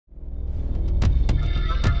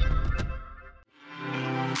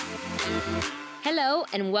Hello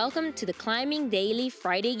and welcome to the Climbing Daily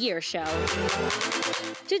Friday Gear Show.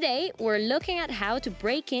 Today we're looking at how to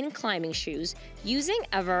break in climbing shoes using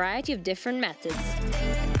a variety of different methods.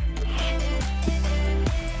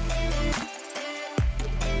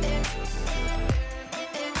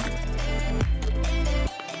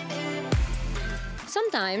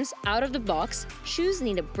 Sometimes, out of the box, shoes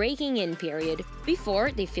need a breaking in period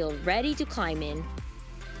before they feel ready to climb in.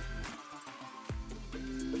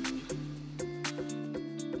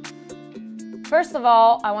 First of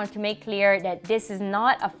all, I want to make clear that this is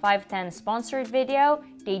not a 510 sponsored video.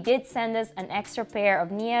 They did send us an extra pair of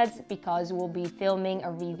Neads because we'll be filming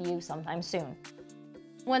a review sometime soon.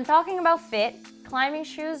 When talking about fit, climbing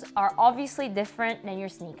shoes are obviously different than your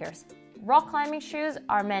sneakers. Rock climbing shoes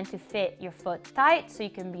are meant to fit your foot tight so you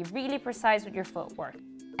can be really precise with your footwork.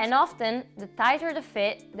 And often, the tighter the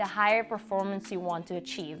fit, the higher performance you want to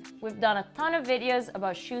achieve. We've done a ton of videos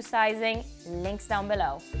about shoe sizing, links down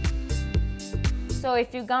below. So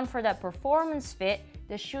if you've gone for that performance fit,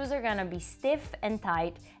 the shoes are gonna be stiff and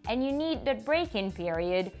tight, and you need that break-in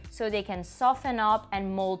period so they can soften up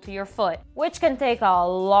and mold to your foot, which can take a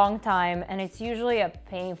long time, and it's usually a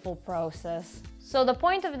painful process. So the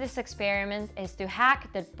point of this experiment is to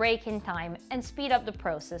hack that break-in time and speed up the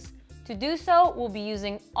process. To do so, we'll be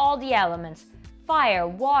using all the elements: fire,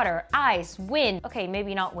 water, ice, wind. Okay,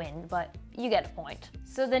 maybe not wind, but you get the point.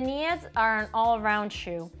 So the Neads are an all-around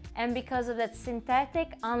shoe. And because of that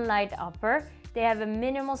synthetic unlined upper, they have a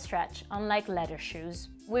minimal stretch, unlike leather shoes.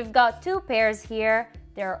 We've got two pairs here,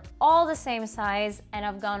 they're all the same size, and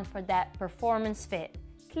I've gone for that performance fit.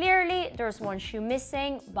 Clearly, there's one shoe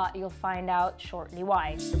missing, but you'll find out shortly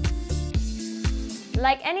why.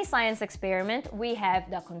 Like any science experiment, we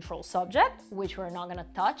have the control subject, which we're not gonna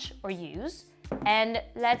touch or use. And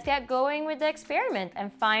let's get going with the experiment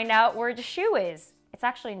and find out where the shoe is. It's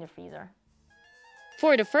actually in the freezer.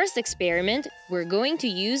 For the first experiment, we're going to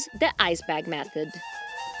use the ice bag method.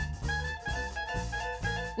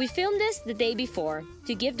 We filmed this the day before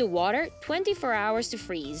to give the water 24 hours to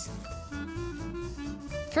freeze.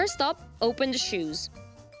 First up, open the shoes.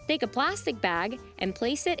 Take a plastic bag and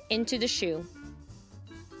place it into the shoe.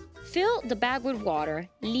 Fill the bag with water,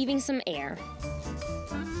 leaving some air.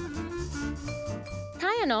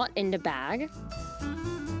 Tie a knot in the bag.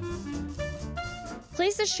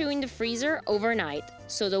 Place the shoe in the freezer overnight,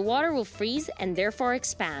 so the water will freeze and therefore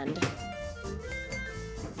expand.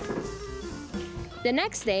 The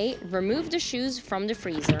next day, remove the shoes from the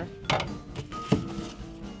freezer.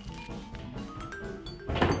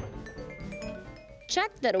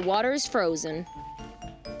 Check that the water is frozen.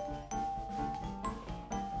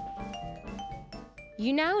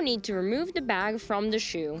 You now need to remove the bag from the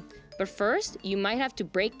shoe, but first you might have to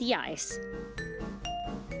break the ice.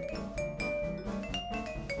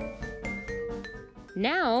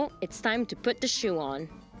 Now, it's time to put the shoe on.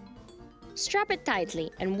 Strap it tightly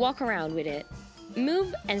and walk around with it.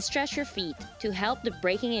 Move and stretch your feet to help the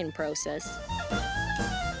breaking in process.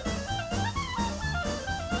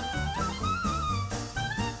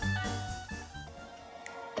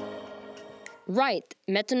 Right,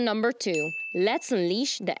 method number 2. Let's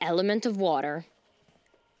unleash the element of water.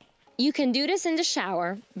 You can do this in the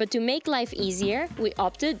shower, but to make life easier, we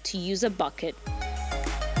opted to use a bucket.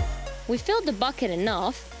 We filled the bucket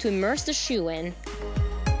enough to immerse the shoe in.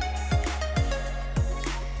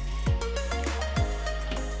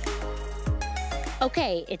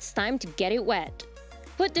 Okay, it's time to get it wet.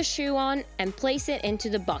 Put the shoe on and place it into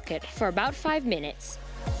the bucket for about 5 minutes.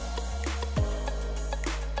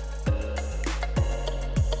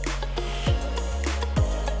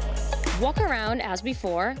 Walk around as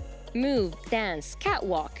before, move, dance,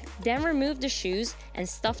 catwalk, then remove the shoes and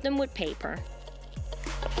stuff them with paper.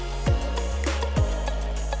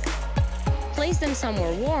 Place them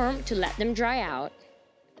somewhere warm to let them dry out.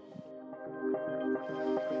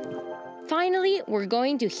 Finally, we're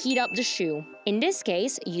going to heat up the shoe. In this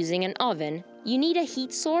case, using an oven. You need a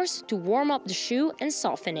heat source to warm up the shoe and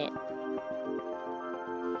soften it.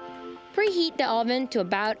 Preheat the oven to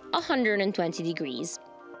about 120 degrees.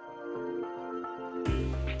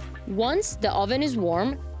 Once the oven is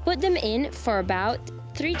warm, put them in for about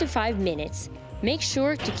 3 to 5 minutes. Make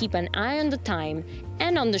sure to keep an eye on the time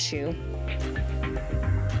and on the shoe.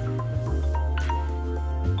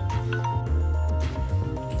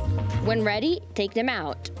 When ready, take them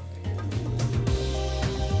out.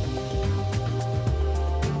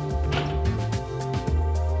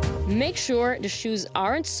 Make sure the shoes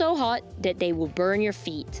aren't so hot that they will burn your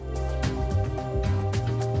feet.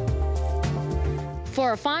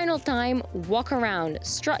 For a final time, walk around,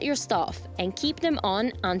 strut your stuff, and keep them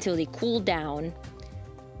on until they cool down.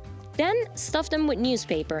 Then stuff them with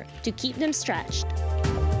newspaper to keep them stretched.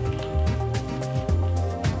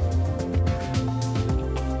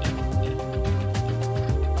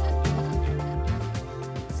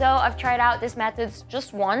 So I've tried out these methods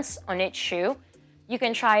just once on each shoe. You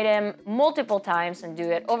can try them multiple times and do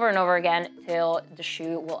it over and over again till the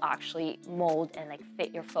shoe will actually mold and like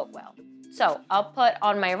fit your foot well. So I'll put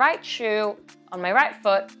on my right shoe, on my right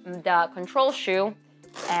foot, the control shoe,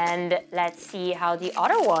 and let's see how the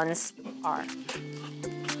other ones are.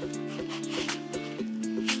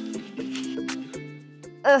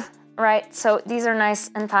 Right, so these are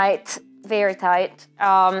nice and tight, very tight.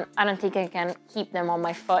 I don't think I can keep them on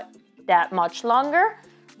my foot that much longer,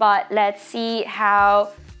 but let's see how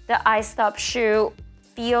the ice-top shoe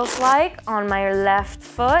feels like on my left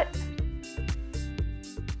foot.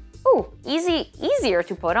 Ooh, easier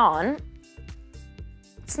to put on.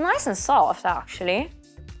 It's nice and soft, actually.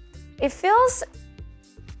 It feels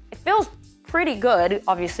pretty good,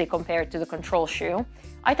 obviously, compared to the control shoe.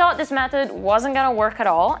 I thought this method wasn't gonna work at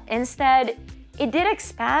all. Instead, it did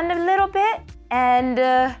expand a little bit, and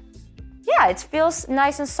yeah, it feels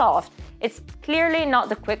nice and soft. It's clearly not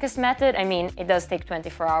the quickest method. I mean, it does take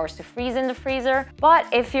 24 hours to freeze in the freezer,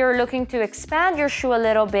 but if you're looking to expand your shoe a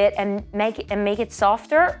little bit and make it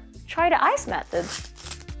softer, try the ice method.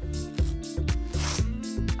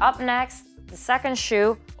 Up next, the second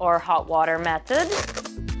shoe, or hot water method.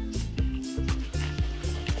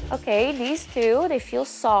 Okay, these two, they feel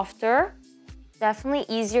softer, definitely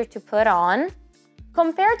easier to put on.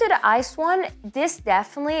 Compared to the ice one, this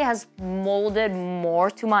definitely has molded more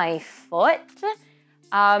to my foot.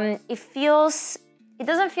 It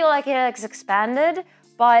doesn't feel like it's expanded,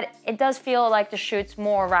 but it does feel like the shoe's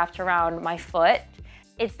more wrapped around my foot.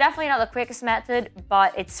 It's definitely not the quickest method,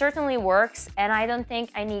 but it certainly works, and I don't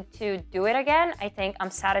think I need to do it again. I think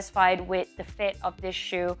I'm satisfied with the fit of this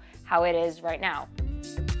shoe, how it is right now.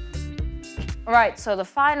 All right, so the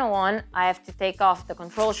final one, I have to take off the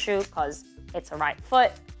control shoe because it's a right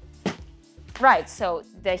foot. Right, so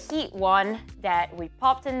the heat one that we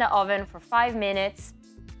popped in the oven for 5 minutes.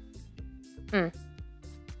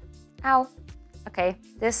 Ow. Okay,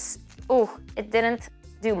 it didn't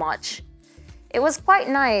do much. It was quite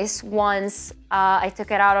nice once I took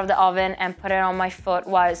it out of the oven and put it on my foot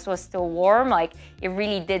while it was still warm. Like, it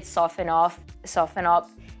really did soften up,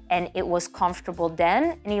 and it was comfortable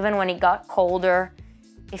then. And even when it got colder,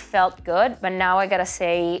 it felt good. But now I gotta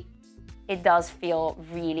say, it does feel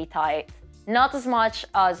really tight. Not as much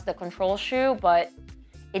as the control shoe, but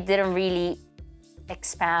it didn't really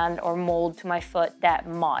expand or mold to my foot that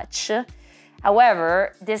much.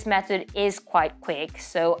 However, this method is quite quick,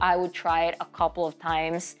 so I would try it a couple of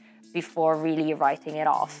times before really writing it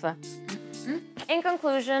off. In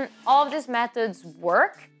conclusion, all of these methods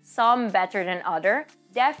work, some better than other.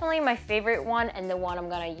 Definitely my favorite one, and the one I'm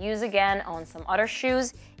gonna use again on some other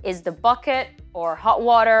shoes, is the bucket or hot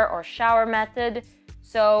water or shower method.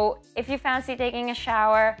 So if you fancy taking a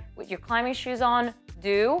shower with your climbing shoes on,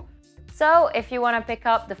 do. So if you want to pick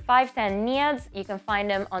up the 510 Neads, you can find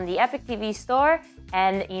them on the EpicTV store,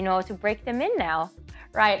 and you know to break them in now.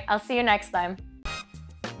 Right, I'll see you next time.